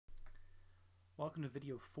Welcome to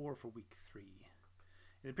video 4 for week 3.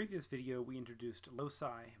 In the previous video we introduced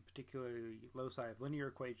loci, particularly loci of linear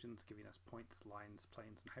equations giving us points, lines,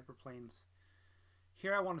 planes, and hyperplanes.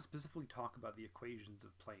 Here I want to specifically talk about the equations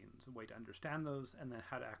of planes, a way to understand those, and then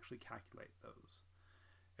how to actually calculate those.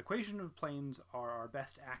 Equations of planes are our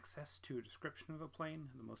best access to a description of a plane,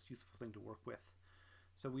 the most useful thing to work with.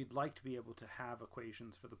 So we'd like to be able to have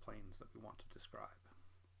equations for the planes that we want to describe.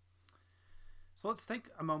 So let's think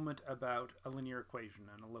a moment about a linear equation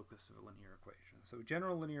and a locus of a linear equation. So a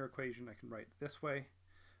general linear equation I can write this way.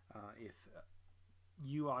 If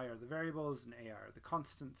ui are the variables and ai are the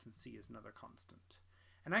constants and c is another constant.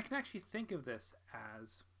 And I can actually think of this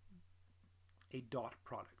as a dot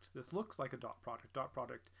product. This looks like a dot product. Dot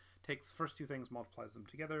product takes the first two things, multiplies them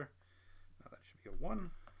together. That should be a 1.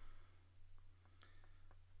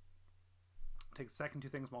 Takes the second two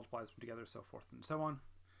things, multiplies them together, so forth and so on.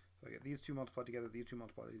 So I get these two multiplied together, these two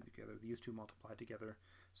multiplied together, these two multiplied together.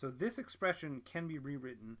 So this expression can be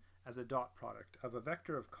rewritten as a dot product of a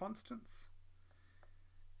vector of constants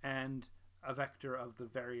and a vector of the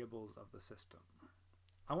variables of the system.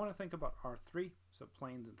 I want to think about R3, so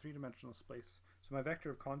planes in three-dimensional space. So my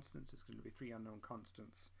vector of constants is going to be 3 unknown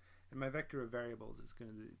constants, and my vector of variables is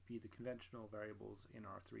going to be the conventional variables in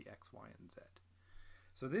R3, x, y, and z.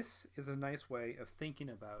 So this is a nice way of thinking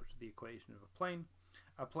about the equation of a plane.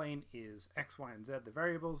 A plane is x, y, and z, the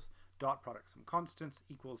variables, dot product some constants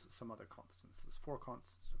equals some other constants. There's 4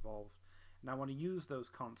 constants involved, and I want to use those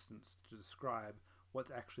constants to describe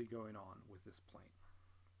what's actually going on with this plane.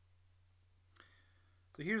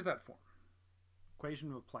 So here's that form. Equation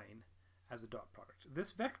of a plane as a dot product.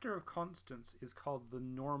 This vector of constants is called the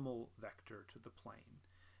normal vector to the plane,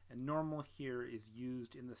 and normal here is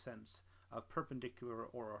used in the sense of perpendicular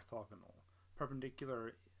or orthogonal.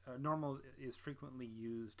 Normal is frequently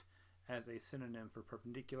used as a synonym for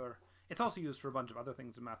perpendicular. It's also used for a bunch of other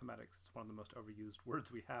things in mathematics. It's one of the most overused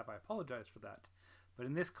words we have. I apologize for that. But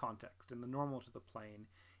in this context, in the normal to the plane,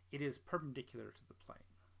 it is perpendicular to the plane.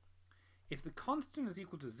 If the constant is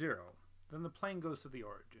equal to 0, then the plane goes to the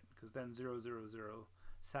origin, because then 0, 0, 0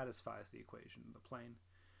 satisfies the equation of the plane.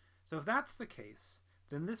 So if that's the case,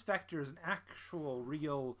 then this vector is an actual,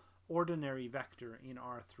 real, ordinary vector in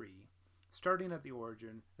R3, starting at the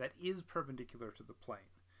origin, that is perpendicular to the plane.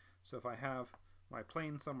 So if I have my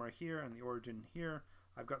plane somewhere here and the origin here,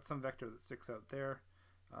 I've got some vector that sticks out there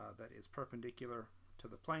that is perpendicular to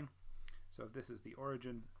the plane. So if this is the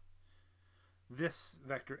origin, this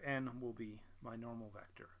vector n will be my normal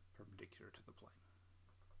vector perpendicular to the plane.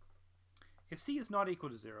 If c is not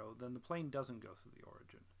equal to 0, then the plane doesn't go through the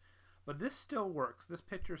origin. But this still works. This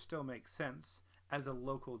picture still makes sense as a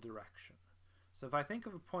local direction. So if I think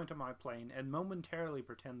of a point on my plane and momentarily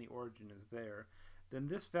pretend the origin is there, then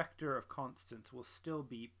this vector of constants will still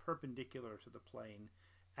be perpendicular to the plane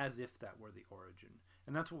as if that were the origin.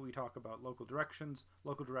 And that's what we talk about local directions.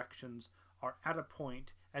 Local directions are at a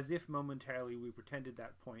point as if momentarily we pretended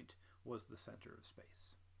that point was the center of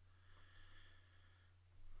space.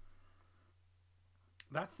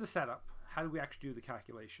 That's the setup. How do we actually do the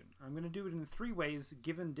calculation? I'm going to do it in 3 ways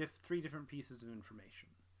given 3 different pieces of information.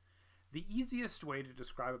 The easiest way to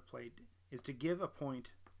describe a plane is to give a point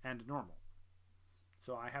and normal.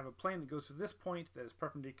 So I have a plane that goes to this point that is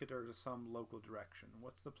perpendicular to some local direction.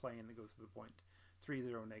 What's the plane that goes to the point 3,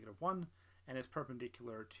 0, -1 and is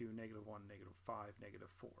perpendicular to -1, -5,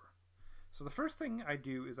 -4? So the first thing I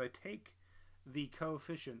do is I take the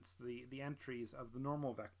coefficients, the entries of the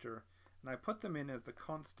normal vector, and I put them in as the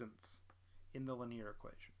constants in the linear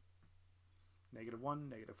equation. -1,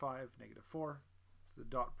 -5, -4. It's the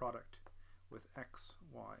dot product with x,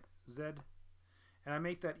 y, z. And I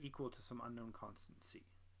make that equal to some unknown constant c.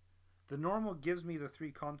 The normal gives me the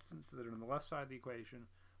 3 constants that are on the left side of the equation,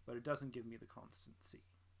 but it doesn't give me the constant c.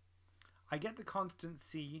 I get the constant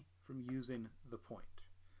c from using the point.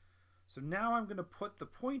 So now I'm going to put the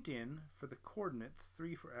point in for the coordinates,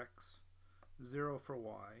 3 for x, 0 for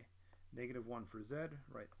y, -1 for z,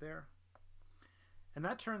 right there. And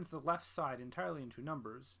that turns the left side entirely into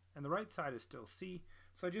numbers, and the right side is still c.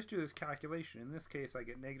 So I just do this calculation. In this case, I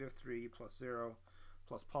get -3 plus 0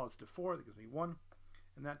 plus +4. That gives me 1.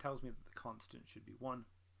 And that tells me that the constant should be 1.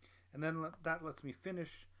 And then that lets me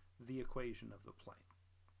finish the equation of the plane.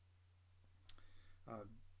 I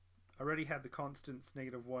already had the constants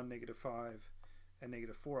 -1, -5, and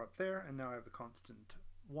 -4 up there, and now I have the constant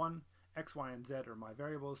 1. X, y, and z are my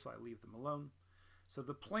variables, so I leave them alone. So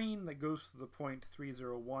the plane that goes to the point 3,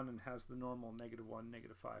 0, 1 and has the normal -1,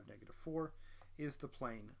 -5, -4 is the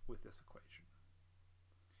plane with this equation.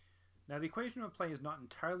 Now the equation of a plane is not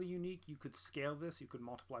entirely unique. You could scale this. You could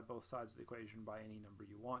multiply both sides of the equation by any number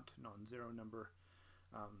you want, non-zero number.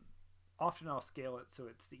 Often I'll scale it so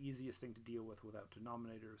it's the easiest thing to deal with without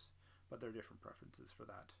denominators, but there are different preferences for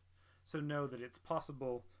that. So know that it's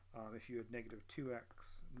possible if you had negative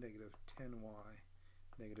 2x, negative 10y,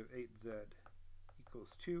 negative 8z equals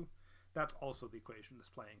 2. That's also the equation of this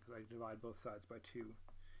plane, because I divide both sides by 2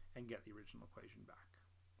 and get the original equation back.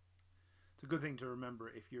 It's a good thing to remember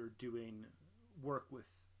if you're doing work with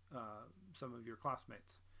some of your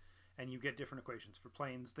classmates and you get different equations for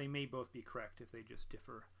planes. They may both be correct if they just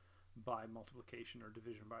differ by multiplication or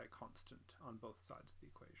division by a constant on both sides of the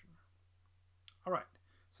equation. All right,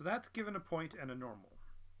 so that's given a point and a normal.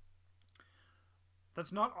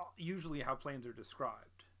 That's not usually how planes are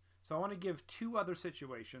described. So I want to give two other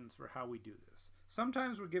situations for how we do this.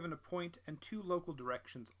 Sometimes we're given a point and two local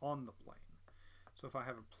directions on the plane. So if I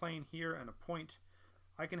have a plane here and a point,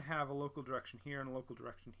 I can have a local direction here and a local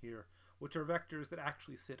direction here, which are vectors that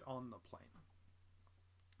actually sit on the plane.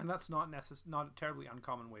 And that's not a terribly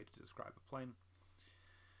uncommon way to describe a plane.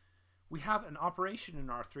 We have an operation in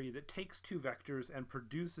R3 that takes two vectors and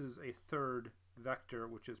produces a third vector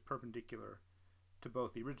which is perpendicular to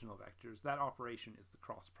both the original vectors. That operation is the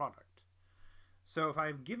cross product. So if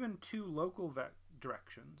I've given two local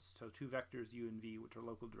directions, so two vectors u and v which are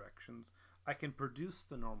local directions, I can produce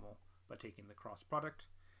the normal by taking the cross product.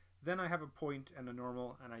 Then I have a point and a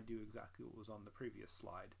normal, and I do exactly what was on the previous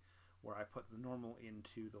slide, where I put the normal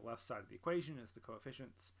into the left side of the equation as the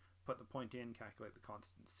coefficients, put the point in, calculate the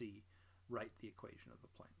constant c, write the equation of the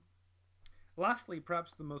plane. Lastly,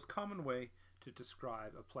 perhaps the most common way to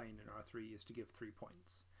describe a plane in R3 is to give 3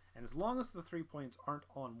 points. And as long as the 3 points aren't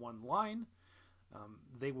on one line,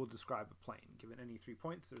 they will describe a plane. Given any 3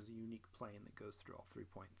 points, there's a unique plane that goes through all 3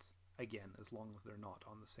 points. Again, as long as they're not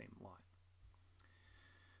on the same line.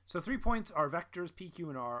 So 3 points are vectors. P, Q,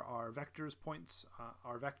 and R are vectors. Points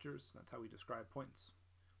are vectors. That's how we describe points.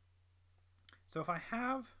 So if I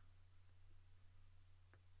have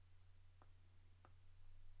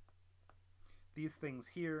these things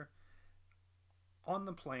here on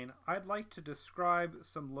the plane, I'd like to describe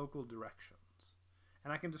some local directions.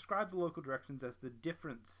 And I can describe the local directions as the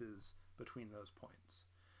differences between those points.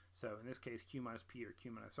 So in this case, Q minus P or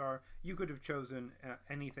Q minus R. You could have chosen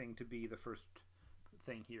anything to be the first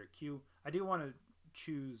thing here, Q. I do want to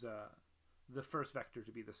choose the first vector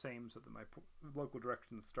to be the same so that my local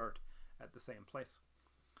directions start at the same place.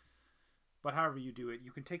 But however you do it,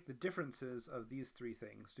 you can take the differences of these three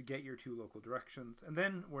things to get your two local directions. And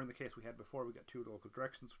then, or in the case we had before, we got two local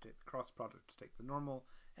directions. We take the cross product to take the normal,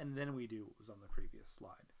 and then we do what was on the previous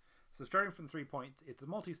slide. So starting from 3 points, it's a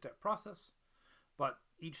multi-step process, but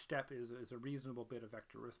each step is a reasonable bit of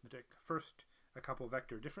vector arithmetic. First, a couple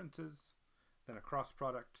vector differences, then a cross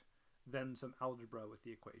product, then some algebra with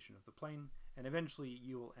the equation of the plane, and eventually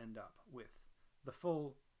you will end up with the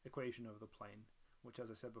full equation of the plane, which,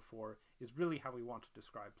 as I said before, is really how we want to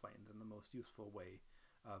describe planes and the most useful way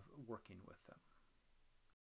of working with them.